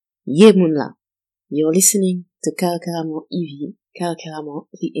Ye Moonla. You're listening to Karakaramo EV, Karakaramo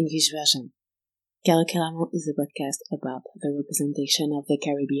the English version. Karakaramo is a podcast about the representation of the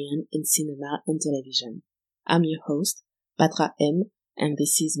Caribbean in cinema and television. I'm your host, Patra M, and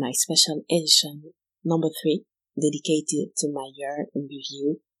this is my special edition, number 3, dedicated to my year in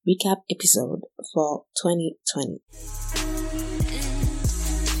review recap episode for 2020.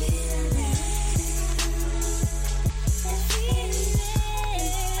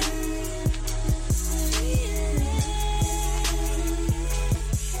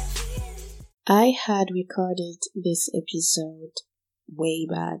 I had recorded this episode way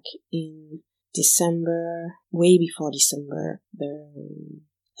back in December, way before December the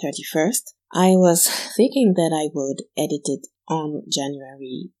 31st. I was thinking that I would edit it on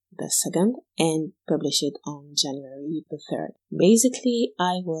January the 2nd and publish it on January the 3rd. Basically,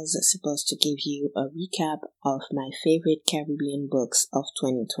 I was supposed to give you a recap of my favorite Caribbean books of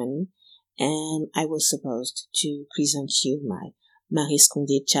 2020, and I was supposed to present you my Maryse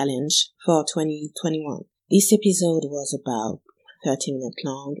Condé challenge for 2021. This episode was about 30 minutes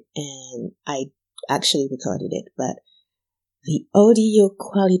long, and I actually recorded it, but the audio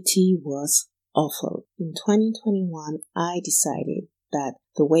quality was awful. In 2021, I decided that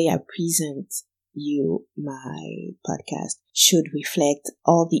the way I present you my podcast should reflect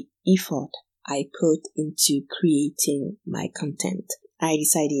all the effort I put into creating my content. I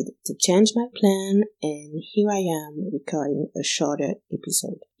decided to change my plan, and here I am recording a shorter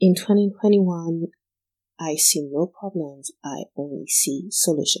episode. In 2021, I see no problems, I only see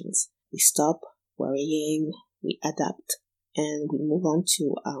solutions. We stop worrying, we adapt, and we move on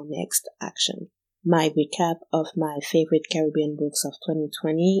to our next action. My recap of my favorite Caribbean books of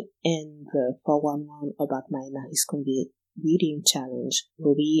 2020 and the 411 about my Maryse Condé reading challenge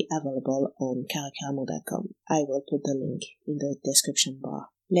will be available on karakaramo.com. I will put the link in the description bar.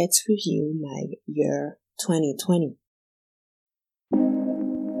 Let's review my year 2020.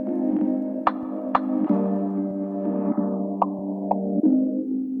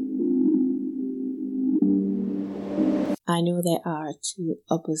 I know there are two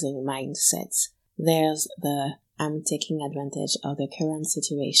opposing mindsets. There's the I'm taking advantage of the current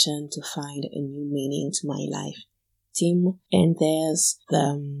situation to find a new meaning to my life team, and there's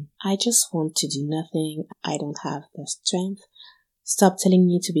the I just want to do nothing, I don't have the strength, stop telling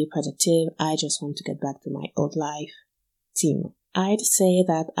me to be productive, I just want to get back to my old life team. I'd say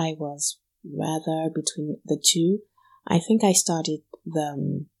that I was rather between the two. I think I started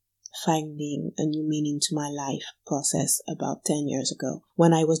the finding a new meaning to my life process about 10 years ago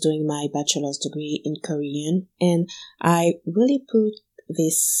when I was doing my bachelor's degree in Korean, and I really put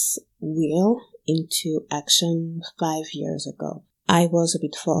this will into action 5 years ago. I was a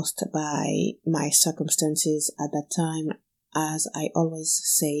bit forced by my circumstances at that time. As I always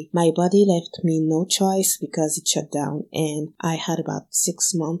say, my body left me no choice because it shut down, and I had about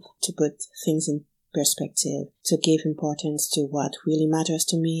 6 months to put things in perspective, to give importance to what really matters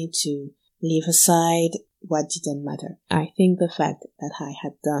to me, to leave aside what didn't matter. I think the fact that I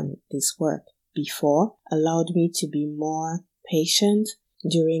had done this work before allowed me to be more patient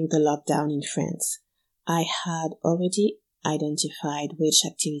during the lockdown in France. I had already identified which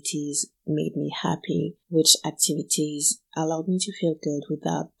activities made me happy, which activities allowed me to feel good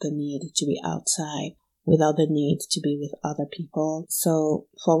without the need to be outside, without the need to be with other people. So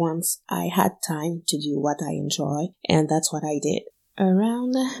for once, I had time to do what I enjoy, and that's what I did.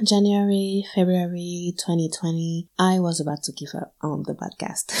 Around January, February 2020, I was about to give up on the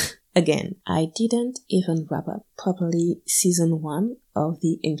podcast. Again, I didn't even wrap up properly season 1 of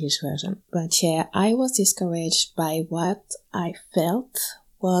the English version. But yeah, I was discouraged by what I felt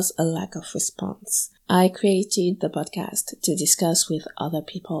was a lack of response. I created the podcast to discuss with other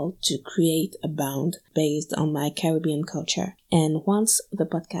people, to create a bond based on my Caribbean culture. And once the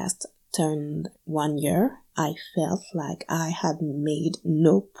podcast turned 1 year, I felt like I had made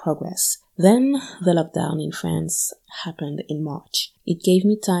no progress. Then the lockdown in France happened in March. It gave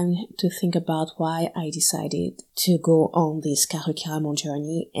me time to think about why I decided to go on this Karakaramo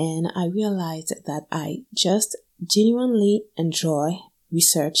journey, and I realized that I just genuinely enjoy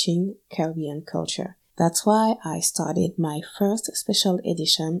researching Caribbean culture. That's why I started my first special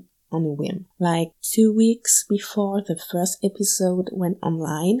edition on a whim. Like 2 weeks before the first episode went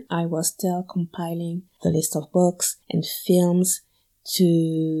online, I was still compiling the list of books and films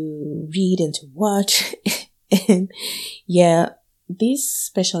to read and to watch. And yeah, this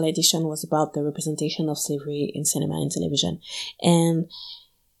special edition was about the representation of slavery in cinema and television. And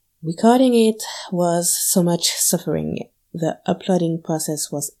recording it was so much suffering. The uploading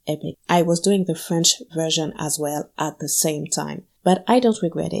process was epic. I was doing the French version as well at the same time. But I don't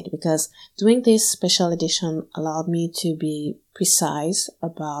regret it because doing this special edition allowed me to be precise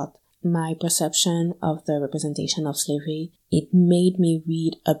about my perception of the representation of slavery. It made me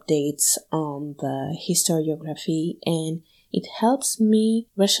read updates on the historiography, and it helps me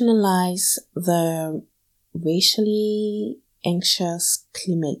rationalize the racially anxious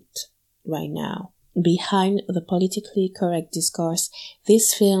climate right now. Behind the politically correct discourse,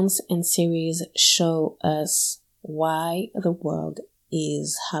 these films and series show us why the world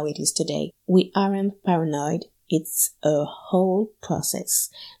is how it is today. We aren't paranoid. It's a whole process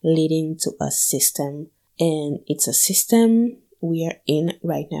leading to a system, and it's a system we are in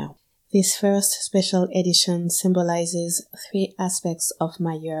right now. This first special edition symbolizes 3 aspects of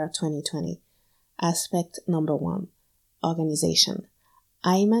my year 2020. Aspect number 1, organization.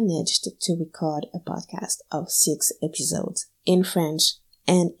 I managed to record a podcast of 6 episodes in French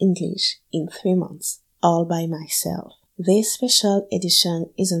and English in 3 months, all by myself. This special edition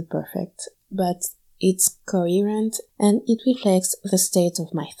isn't perfect, but it's coherent and it reflects the state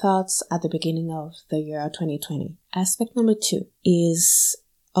of my thoughts at the beginning of the year 2020. Aspect number 2 is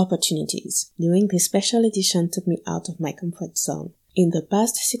opportunities. Doing this special edition took me out of my comfort zone. In the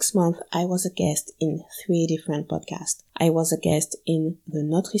past 6 months, I was a guest in 3 different podcasts. I was a guest in the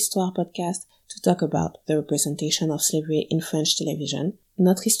Notre Histoire podcast to talk about the representation of slavery in French television.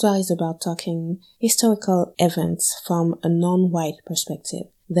 Notre Histoire is about talking historical events from a non-white perspective.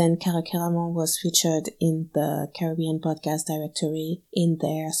 Then Caro Caramon was featured in the Caribbean Podcast Directory in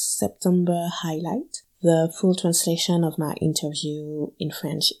their September highlight. The full translation of my interview in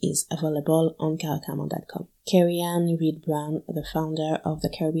French is available on carocaramon.com. Carrie-Anne Reed Brown, the founder of the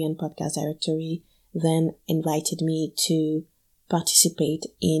Caribbean Podcast Directory, then invited me to participate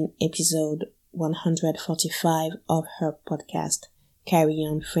in episode 145 of her podcast,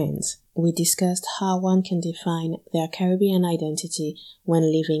 Caribbean Friends. We discussed how one can define their Caribbean identity when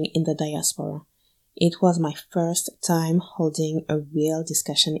living in the diaspora. It was my first time holding a real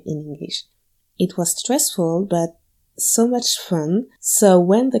discussion in English. It was stressful, but so much fun. So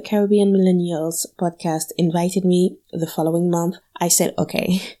when the Caribbean Millennials podcast invited me the following month, I said,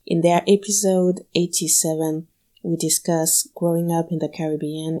 okay. In their episode 87, we discussed growing up in the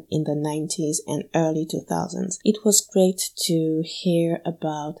Caribbean in the 90s and early 2000s. It was great to hear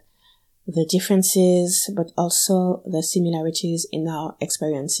about the differences, but also the similarities in our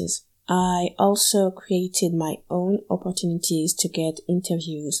experiences. I also created my own opportunities to get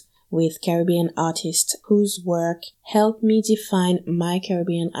interviews with Caribbean artists whose work helped me define my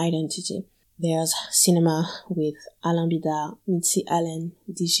Caribbean identity. There's cinema with Alain Bidard, Mitzi Allen,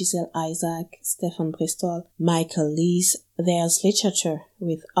 Giselle Isaac, Stephen Bristol, Michael Lees. There's literature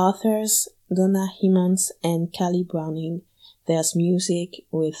with authors Donna Hemmons and Callie Browning. There's music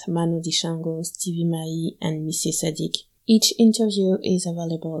with Manu Dibango, Stevie Mai, and Missy Sadiq. Each interview is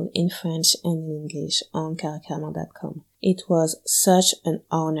available in French and in English on carocaramon.com. It was such an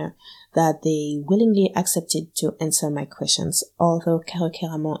honor that they willingly accepted to answer my questions, although Caro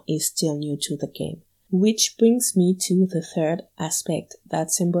Caramon is still new to the game. Which brings me to the third aspect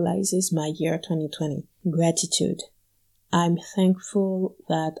that symbolizes my year 2020, gratitude. I'm thankful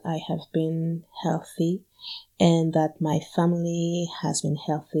that I have been healthy and that my family has been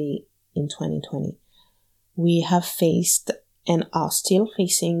healthy in 2020. We have faced and are still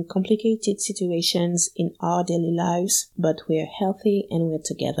facing complicated situations in our daily lives, but we're healthy and we're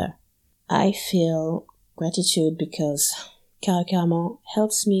together. I feel gratitude because Caro Caramon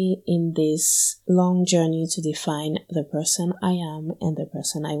helps me in this long journey to define the person I am and the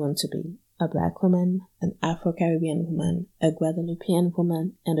person I want to be. A Black woman, an Afro-Caribbean woman, a Guadeloupean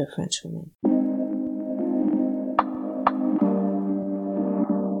woman, and a French woman.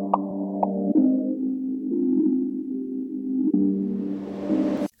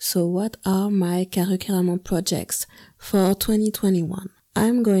 So what are my Caro Caramon projects for 2021?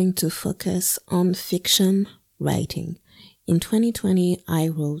 I'm going to focus on fiction writing. In 2020, I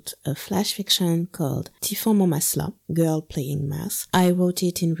wrote a flash fiction called Tifon Mon Masla, Girl Playing Mass. I wrote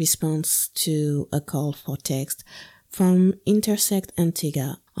it in response to a call for text from Intersect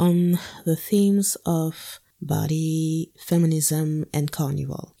Antigua on the themes of body, feminism, and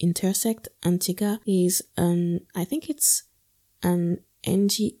carnival. Intersect Antigua is I think it's an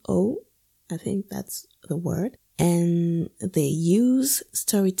NGO, I think that's the word, and they use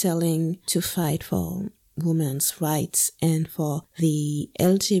storytelling to fight for women's rights and for the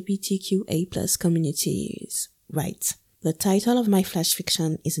LGBTQA+ community's rights. The title of my flash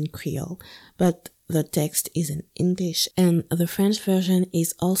fiction is in Creole, but the text is in English and the French version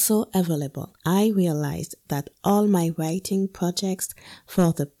is also available. I realized that all my writing projects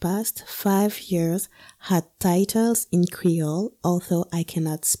for the past 5 years had titles in Creole, although I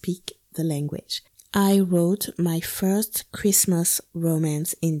cannot speak the language. I wrote my first Christmas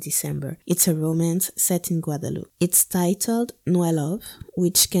romance in December. It's a romance set in Guadeloupe. It's titled Noël Love,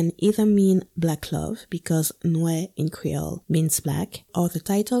 which can either mean black love, because Noël in Creole means black, or the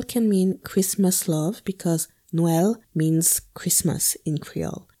title can mean Christmas love, because Noël means Christmas in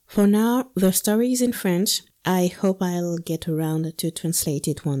Creole. For now, the story is in French. I hope I'll get around to translate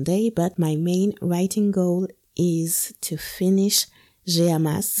it one day, but my main writing goal is to finish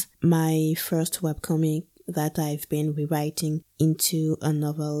Geamas, my first webcomic that I've been rewriting into a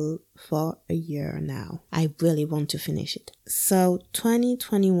novel for a year now. I really want to finish it. So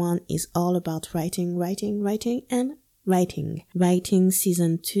 2021 is all about writing. Writing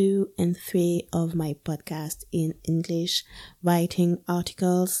season 2 and 3 of my podcast in English, writing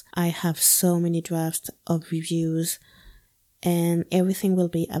articles. I have so many drafts of reviews, and everything will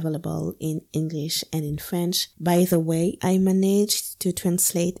be available in English and in French. By the way, I managed to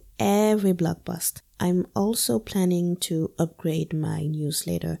translate every blog post. I'm also planning to upgrade my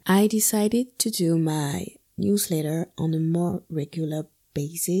newsletter. I decided to do my newsletter on a more regular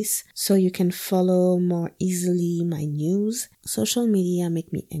basis so you can follow more easily my news. Social media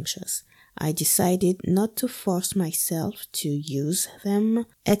make me anxious. I decided not to force myself to use them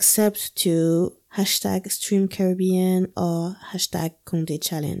except to #StreamCaribbean or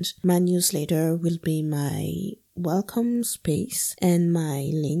 #CondeChallenge. My newsletter will be my welcome space and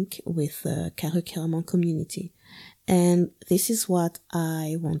my link with the Carreau community. And this is what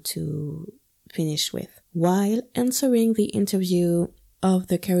I want to finish with. While answering the interview of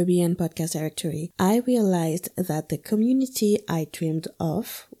the Caribbean Podcast Directory, I realized that the community I dreamed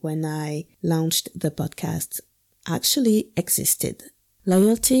of when I launched the podcast actually existed.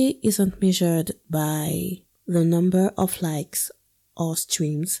 Loyalty isn't measured by the number of likes or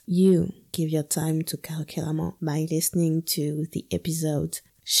streams you give your time to Carreau by listening to the episodes,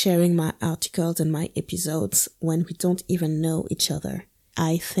 sharing my articles and my episodes when we don't even know each other.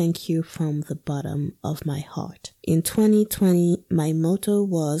 I thank you from the bottom of my heart. In 2020, my motto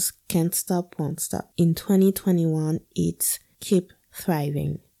was can't stop, won't stop. In 2021, it's keep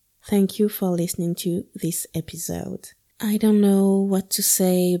thriving. Thank you for listening to this episode. I don't know what to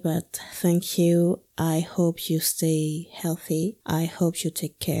say, but thank you. I hope you stay healthy. I hope you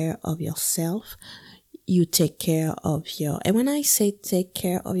take care of yourself. You take care of and when I say take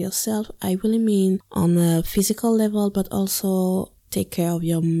care of yourself, I really mean on a physical level, but also take care of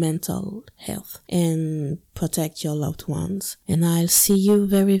your mental health and protect your loved ones. And I'll see you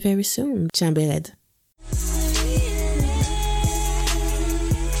very, very soon. Jambered.